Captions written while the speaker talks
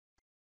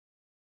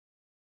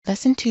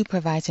Lesson 2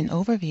 provides an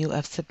overview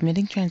of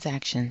submitting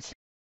transactions.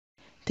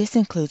 This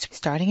includes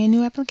starting a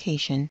new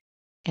application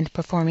and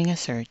performing a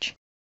search.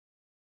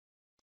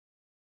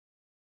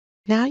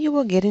 Now you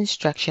will get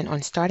instruction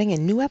on starting a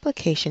new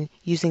application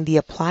using the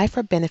Apply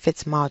for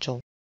Benefits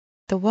module.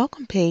 The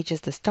Welcome page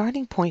is the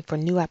starting point for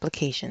new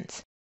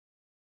applications.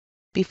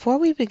 Before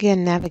we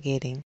begin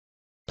navigating,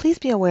 please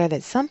be aware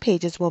that some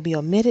pages will be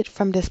omitted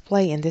from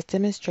display in this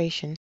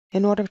demonstration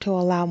in order to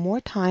allow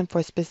more time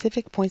for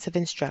specific points of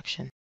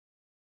instruction.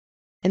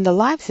 In the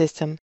live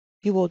system,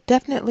 you will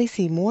definitely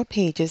see more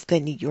pages that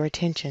need your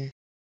attention.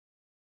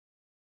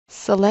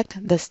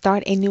 Select the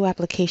Start a New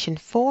Application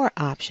For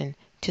option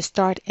to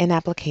start an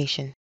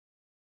application.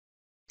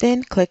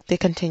 Then click the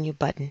Continue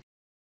button.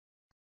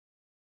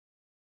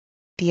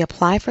 The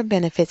Apply for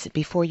Benefits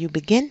Before You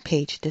Begin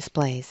page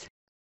displays.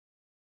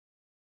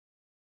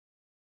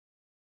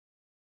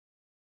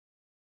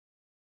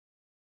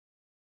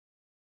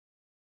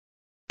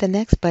 The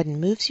next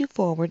button moves you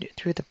forward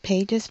through the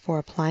pages for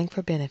applying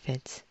for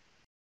benefits.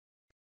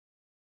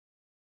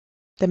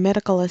 The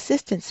Medical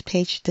Assistance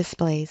page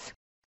displays.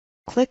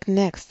 Click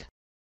Next.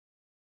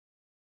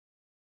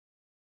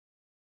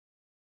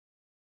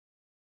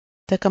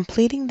 The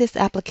Completing this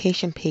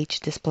application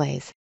page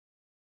displays.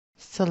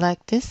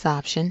 Select this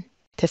option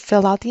to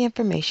fill out the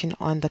information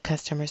on the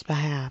customer's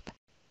behalf.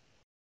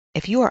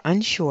 If you are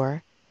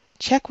unsure,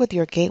 check with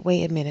your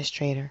Gateway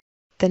administrator.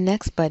 The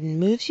next button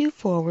moves you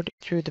forward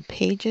through the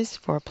pages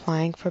for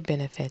applying for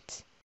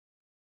benefits.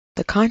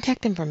 The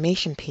Contact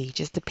Information page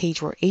is the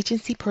page where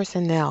agency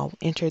personnel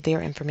enter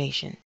their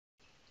information.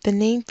 The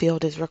name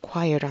field is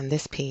required on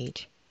this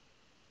page.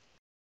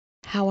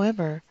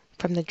 However,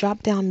 from the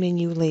drop-down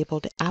menu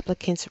labeled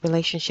Applicant's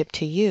Relationship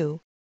to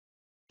You,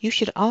 you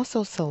should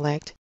also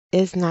select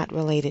Is Not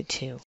Related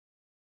To.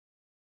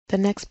 The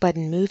next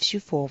button moves you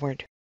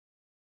forward.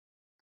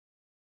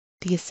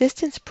 The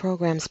Assistance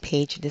Programs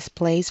page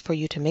displays for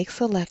you to make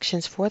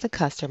selections for the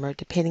customer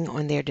depending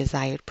on their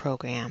desired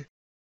program.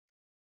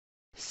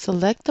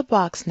 Select the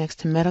box next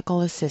to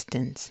Medical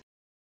Assistance.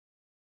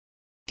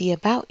 The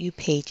About You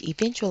page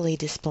eventually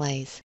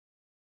displays.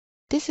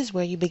 This is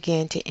where you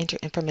begin to enter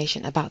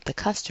information about the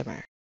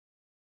customer.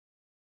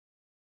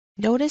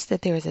 Notice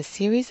that there is a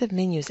series of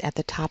menus at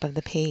the top of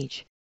the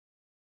page.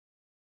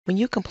 When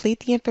you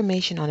complete the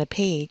information on a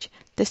page,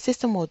 the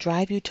system will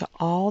drive you to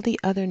all the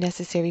other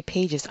necessary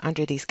pages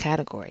under these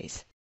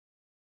categories.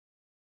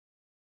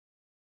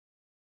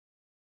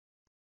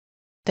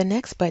 The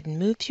next button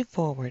moves you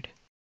forward.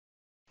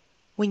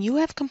 When you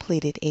have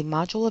completed a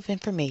module of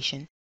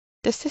information,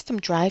 the system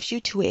drives you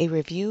to a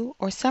review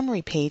or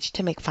summary page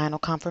to make final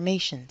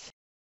confirmations.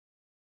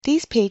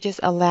 These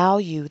pages allow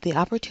you the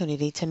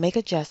opportunity to make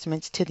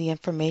adjustments to the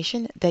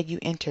information that you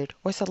entered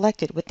or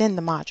selected within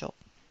the module.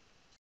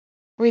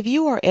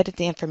 Review or edit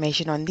the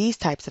information on these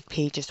types of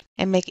pages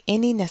and make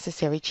any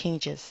necessary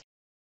changes.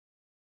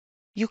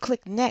 You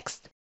click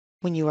Next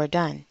when you are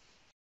done.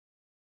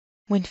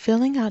 When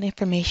filling out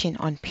information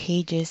on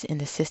pages in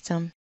the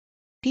system,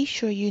 be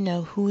sure you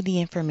know who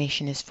the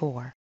information is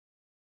for.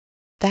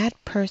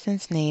 That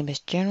person's name is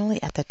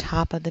generally at the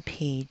top of the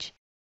page.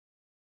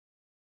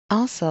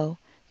 Also,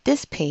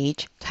 this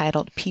page,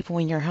 titled People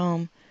in Your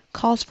Home,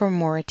 calls for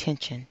more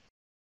attention.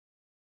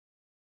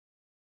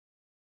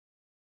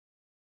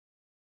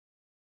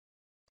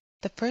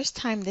 The first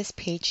time this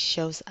page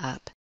shows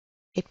up,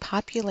 it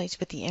populates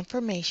with the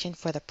information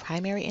for the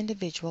primary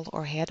individual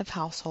or head of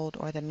household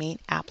or the main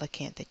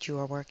applicant that you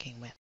are working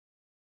with.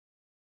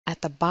 At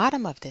the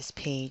bottom of this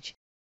page,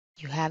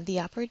 you have the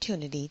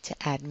opportunity to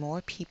add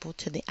more people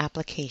to the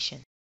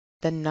application.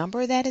 The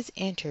number that is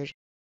entered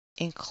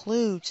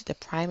includes the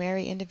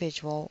primary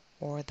individual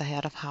or the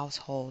head of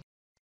household.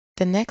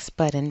 The next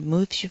button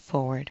moves you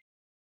forward.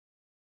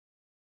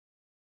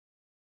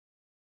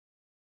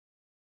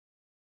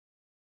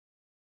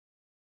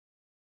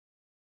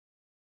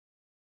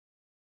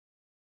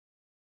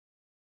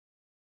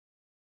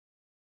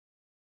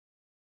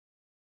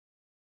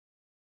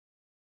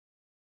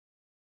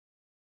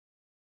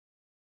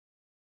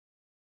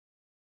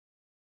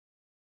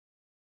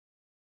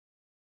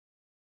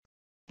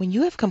 When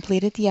you have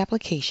completed the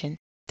application,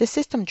 the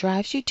system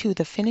drives you to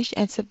the Finish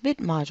and Submit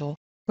module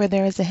where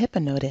there is a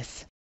HIPAA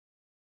notice.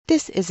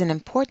 This is an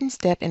important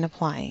step in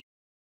applying.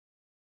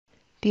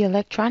 The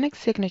electronic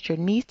signature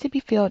needs to be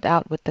filled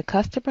out with the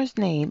customer's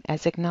name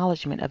as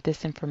acknowledgement of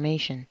this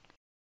information.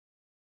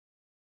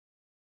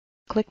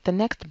 Click the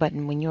Next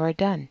button when you are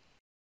done.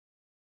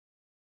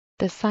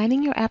 The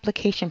Signing Your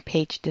Application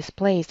page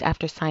displays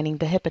after signing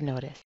the HIPAA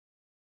notice.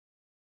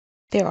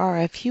 There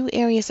are a few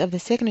areas of the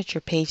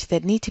signature page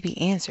that need to be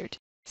answered,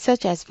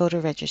 such as voter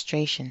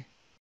registration.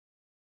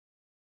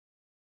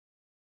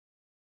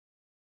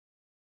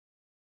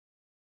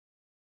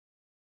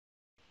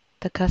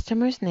 The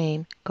customer's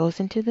name goes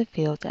into the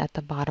fields at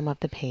the bottom of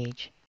the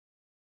page.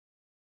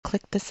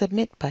 Click the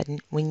Submit button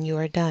when you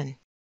are done.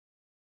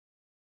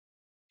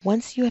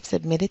 Once you have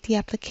submitted the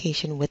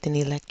application with an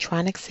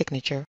electronic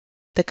signature,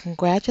 the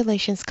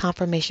Congratulations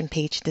confirmation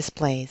page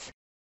displays.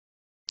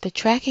 The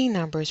tracking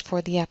numbers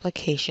for the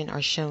application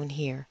are shown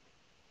here.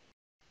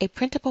 A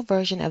printable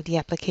version of the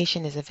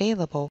application is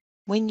available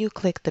when you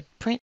click the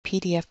Print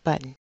PDF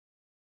button.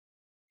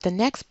 The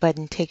next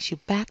button takes you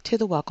back to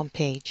the Welcome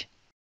page.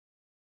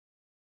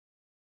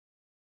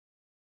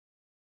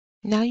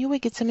 Now you will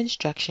get some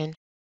instruction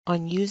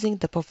on using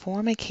the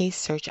Perform a Case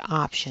Search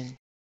option.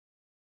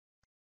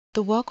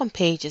 The Welcome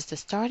page is the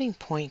starting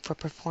point for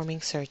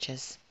performing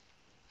searches.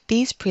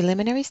 These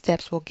preliminary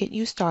steps will get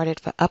you started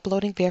for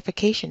uploading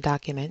verification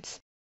documents,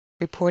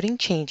 reporting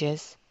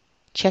changes,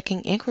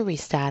 checking inquiry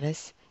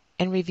status,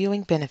 and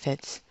reviewing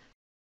benefits.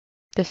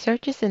 The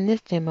searches in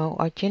this demo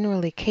are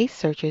generally case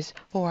searches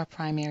for a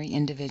primary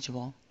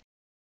individual.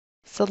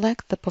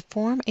 Select the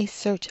Perform a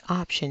Search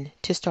option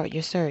to start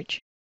your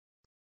search.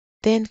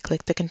 Then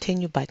click the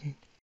Continue button.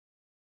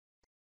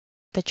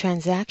 The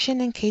Transaction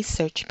and Case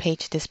Search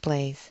page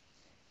displays.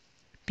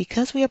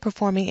 Because we are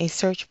performing a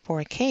search for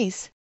a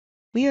case,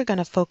 we are going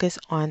to focus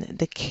on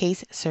the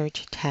Case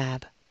Search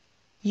tab.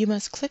 You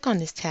must click on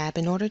this tab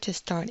in order to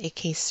start a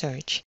case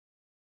search.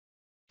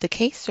 The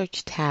Case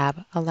Search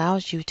tab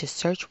allows you to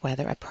search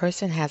whether a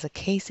person has a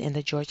case in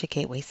the Georgia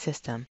Gateway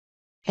system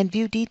and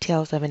view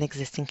details of an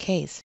existing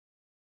case.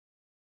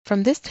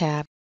 From this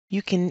tab,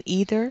 you can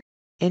either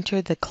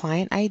enter the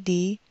client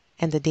ID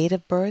and the date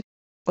of birth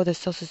or the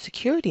Social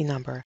Security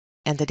number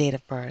and the date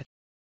of birth.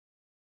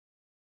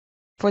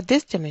 For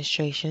this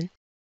demonstration,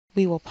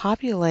 we will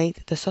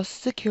populate the Social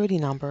Security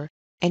number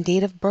and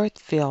date of birth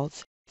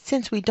fields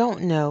since we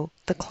don't know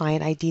the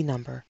client ID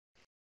number.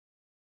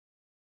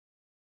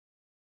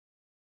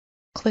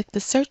 Click the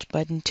Search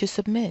button to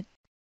submit.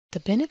 The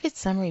Benefit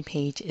Summary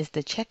page is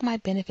the Check My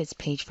Benefits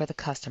page for the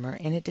customer,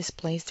 and it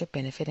displays their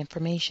benefit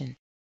information.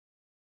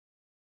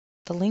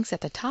 The links at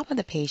the top of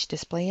the page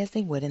display as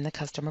they would in the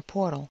customer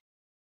portal.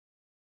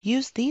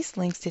 Use these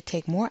links to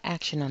take more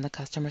action on the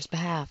customer's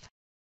behalf.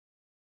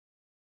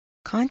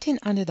 Content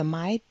under the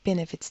My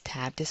Benefits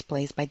tab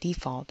displays by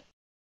default.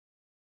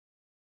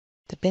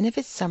 The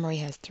Benefits Summary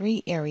has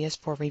 3 areas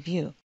for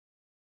review: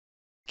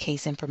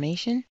 Case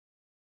Information,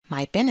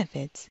 My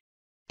Benefits,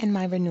 and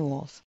My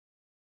Renewals.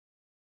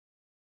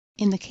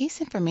 In the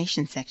Case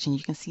Information section,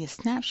 you can see a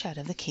snapshot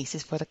of the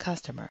cases for the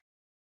customer.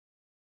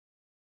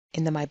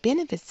 In the My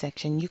Benefits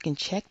section, you can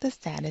check the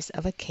status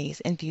of a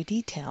case and view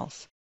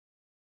details.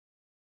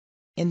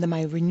 In the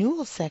My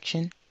Renewals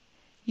section,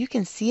 you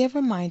can see a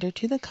reminder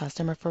to the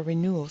customer for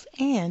renewals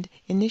and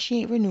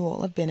initiate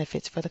renewal of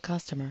benefits for the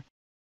customer.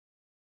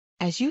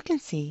 As you can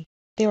see,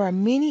 there are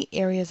many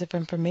areas of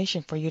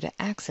information for you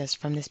to access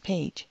from this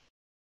page.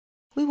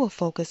 We will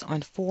focus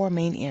on 4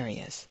 main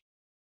areas: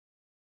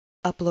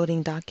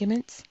 uploading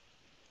documents,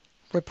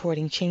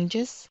 reporting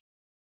changes,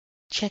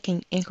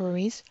 checking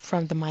inquiries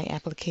from the My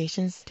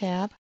Applications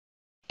tab,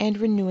 and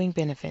renewing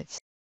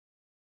benefits.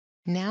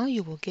 Now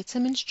you will get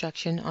some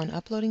instruction on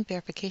uploading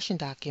verification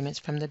documents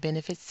from the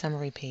Benefits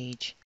Summary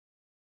page.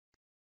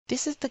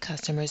 This is the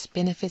customer's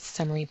Benefits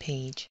Summary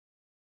page.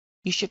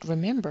 You should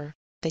remember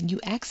that you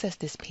access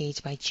this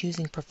page by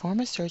choosing Perform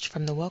a Search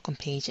from the Welcome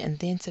page and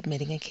then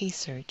submitting a case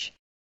search.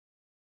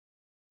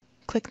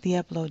 Click the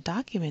Upload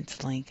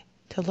Documents link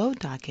to load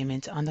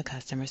documents on the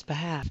customer's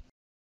behalf.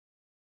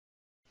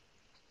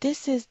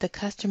 This is the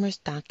customer's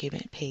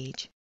document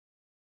page.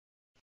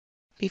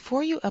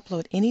 Before you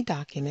upload any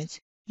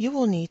documents, you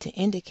will need to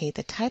indicate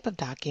the type of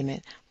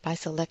document by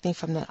selecting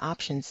from the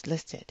options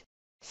listed,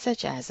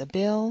 such as a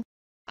bill,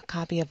 a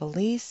copy of a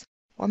lease,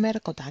 or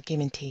medical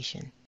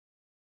documentation.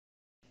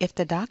 If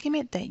the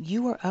document that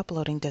you are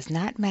uploading does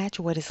not match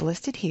what is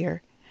listed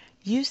here,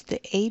 use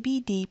the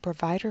ABD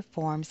Provider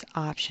Forms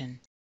option.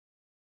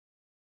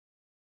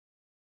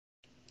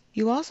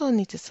 You also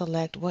need to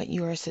select what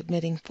you are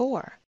submitting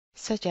for,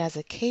 such as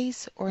a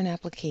case or an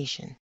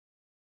application.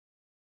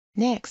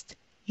 Next,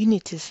 you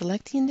need to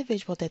select the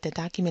individual that the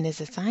document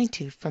is assigned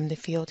to from the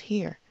field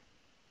here.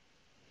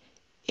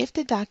 If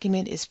the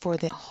document is for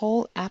the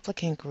whole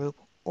applicant group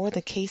or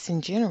the case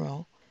in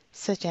general,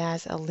 such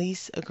as a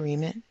lease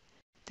agreement,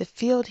 the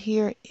field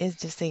here is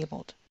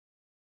disabled.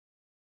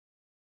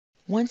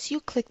 Once you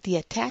click the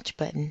Attach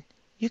button,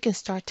 you can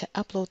start to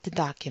upload the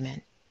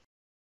document.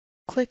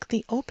 Click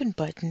the Open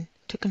button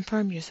to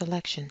confirm your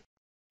selection.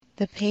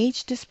 The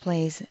page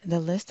displays the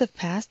list of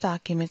past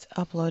documents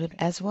uploaded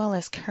as well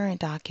as current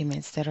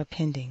documents that are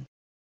pending.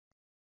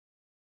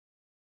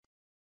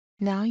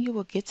 Now you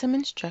will get some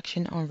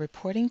instruction on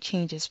reporting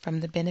changes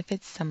from the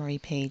Benefits Summary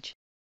page.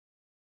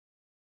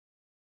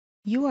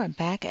 You are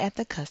back at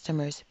the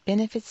customer's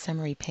Benefits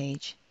Summary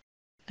page.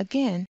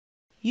 Again,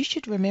 you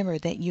should remember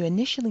that you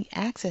initially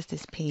accessed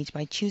this page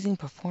by choosing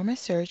Perform a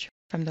Search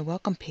from the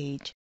Welcome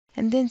page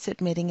and then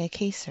submitting a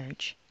case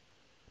search.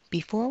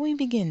 Before we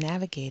begin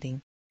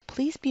navigating,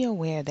 please be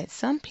aware that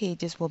some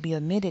pages will be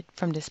omitted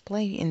from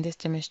display in this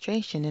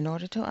demonstration in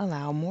order to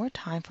allow more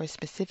time for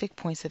specific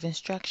points of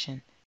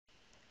instruction.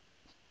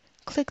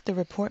 Click the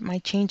Report My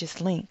Changes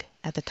link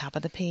at the top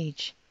of the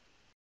page.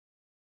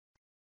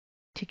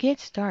 To get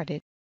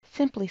started,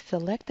 simply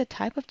select the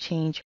type of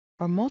change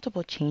or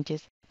multiple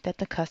changes that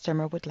the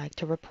customer would like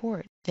to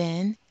report.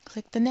 Then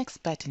click the Next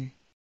button.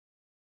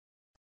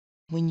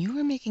 When you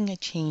are making a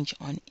change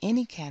on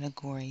any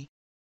category,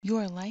 you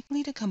are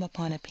likely to come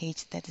upon a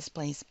page that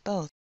displays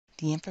both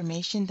the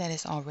information that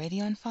is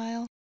already on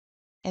file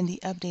and the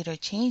update or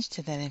change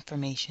to that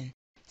information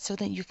so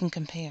that you can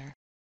compare.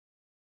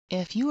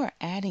 If you are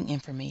adding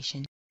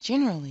information,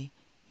 generally,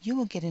 you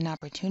will get an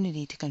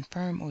opportunity to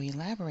confirm or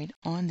elaborate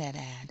on that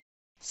add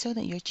so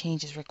that your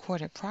change is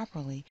recorded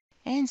properly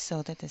and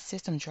so that the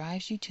system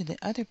drives you to the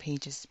other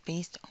pages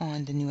based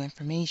on the new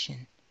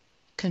information.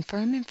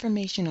 Confirm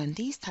information on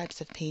these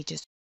types of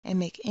pages and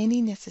make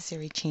any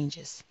necessary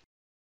changes.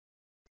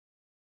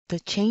 The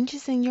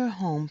Changes in Your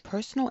Home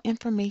Personal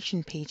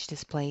Information page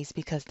displays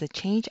because the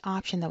change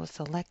option that was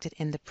selected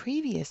in the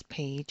previous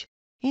page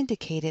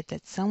indicated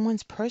that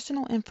someone's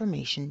personal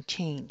information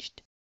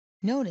changed.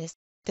 Notice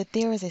that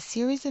there is a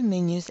series of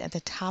menus at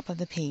the top of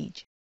the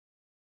page.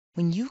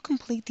 When you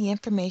complete the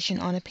information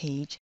on a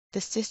page, the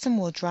system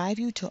will drive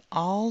you to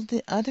all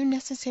the other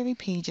necessary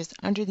pages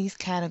under these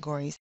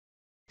categories.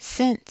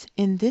 Since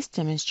in this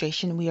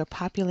demonstration we are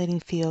populating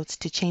fields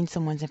to change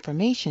someone's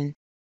information,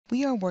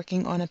 we are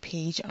working on a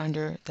page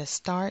under the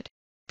Start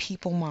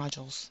People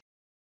modules.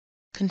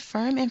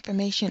 Confirm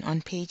information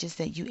on pages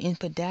that you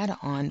input data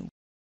on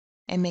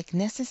and make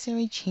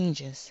necessary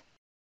changes.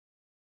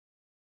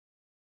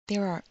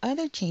 There are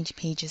other change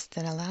pages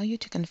that allow you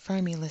to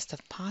confirm a list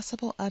of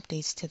possible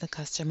updates to the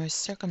customer's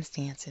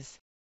circumstances.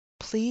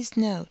 Please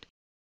note,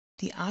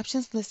 the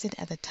options listed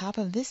at the top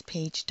of this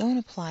page don't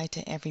apply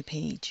to every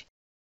page.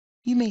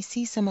 You may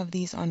see some of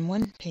these on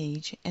one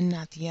page and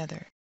not the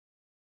other.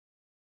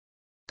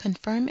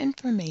 Confirm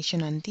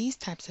information on these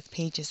types of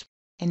pages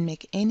and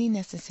make any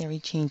necessary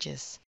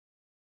changes.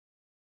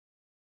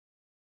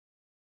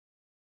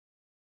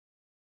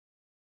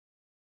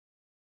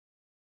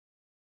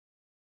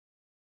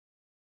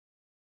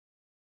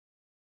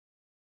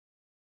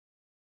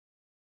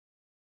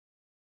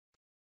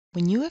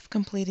 When you have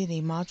completed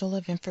a module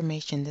of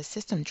information, the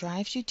system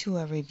drives you to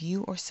a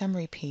review or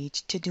summary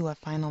page to do a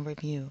final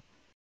review.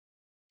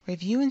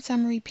 Review and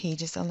summary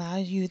pages allow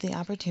you the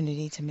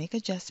opportunity to make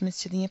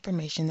adjustments to the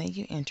information that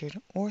you entered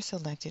or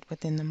selected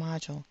within the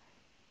module.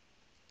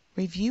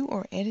 Review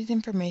or edit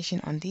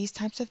information on these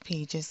types of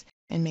pages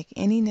and make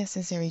any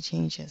necessary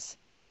changes.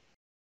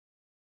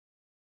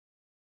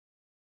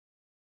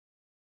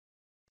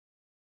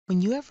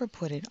 When you have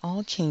reported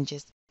all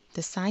changes,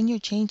 the Sign Your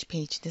Change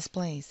page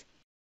displays.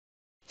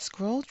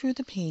 Scroll through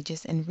the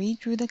pages and read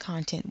through the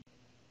content.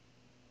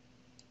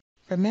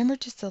 Remember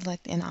to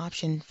select an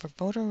option for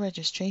voter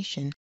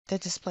registration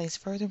that displays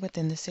further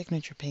within the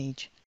signature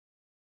page.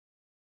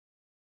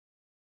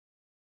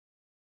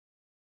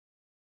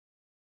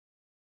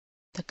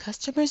 The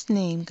customer's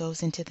name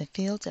goes into the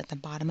fields at the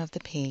bottom of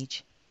the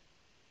page.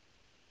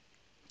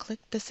 Click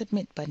the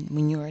Submit button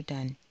when you are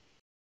done.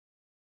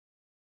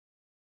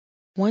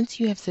 Once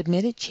you have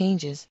submitted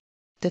changes,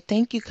 the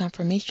Thank You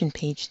confirmation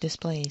page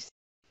displays.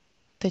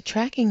 The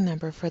tracking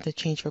number for the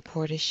change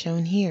report is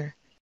shown here.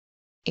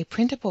 A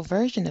printable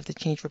version of the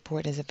change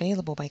report is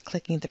available by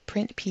clicking the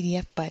Print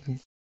PDF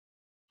button.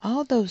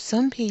 Although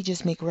some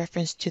pages make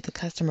reference to the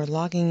customer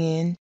logging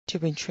in to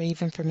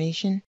retrieve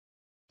information,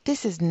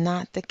 this is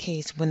not the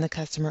case when the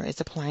customer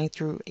is applying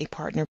through a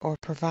partner or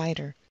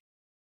provider.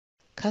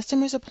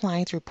 Customers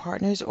applying through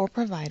partners or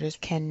providers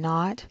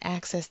cannot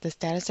access the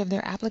status of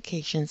their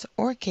applications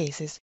or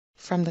cases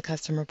from the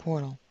customer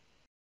portal.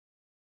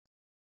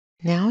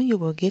 Now you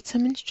will get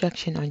some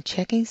instruction on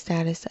checking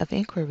status of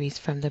inquiries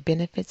from the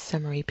Benefits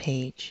Summary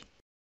page.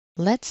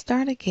 Let's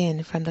start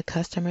again from the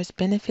Customer's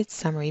Benefits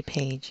Summary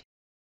page.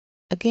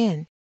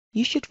 Again,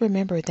 you should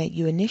remember that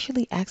you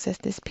initially access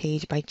this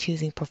page by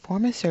choosing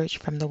Perform a Search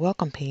from the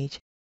Welcome page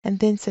and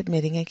then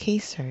submitting a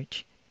case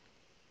search.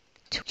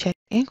 To check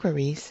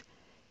inquiries,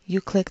 you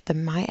click the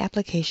My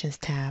Applications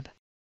tab.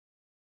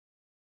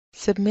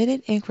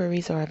 Submitted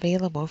inquiries are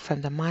available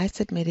from the My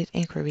Submitted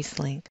Inquiries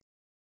link.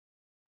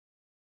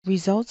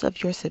 Results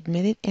of your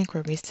submitted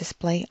inquiries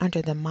display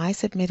under the My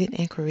Submitted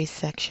Inquiries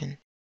section.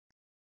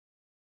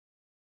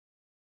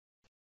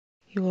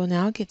 You will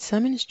now get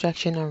some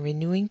instruction on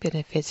renewing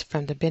benefits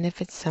from the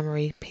Benefits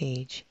Summary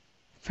page.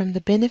 From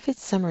the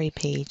Benefits Summary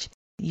page,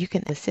 you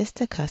can assist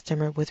the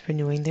customer with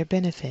renewing their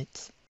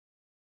benefits.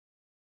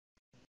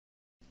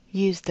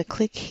 Use the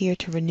Click Here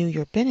to Renew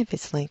Your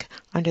Benefits link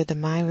under the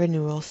My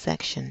Renewal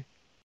section.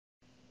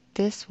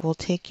 This will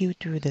take you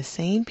through the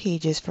same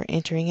pages for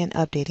entering and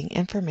updating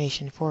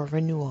information for a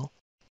renewal.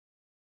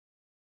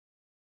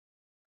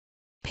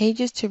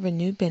 Pages to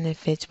renew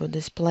benefits will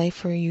display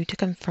for you to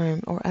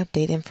confirm or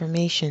update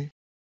information.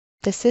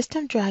 The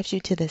system drives you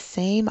to the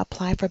same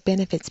Apply for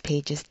Benefits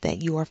pages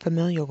that you are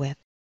familiar with.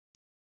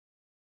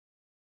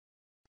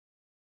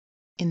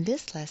 In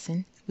this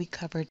lesson, we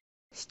covered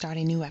Start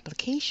a New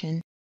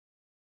Application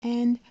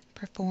and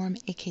Perform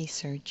a Case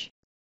Search.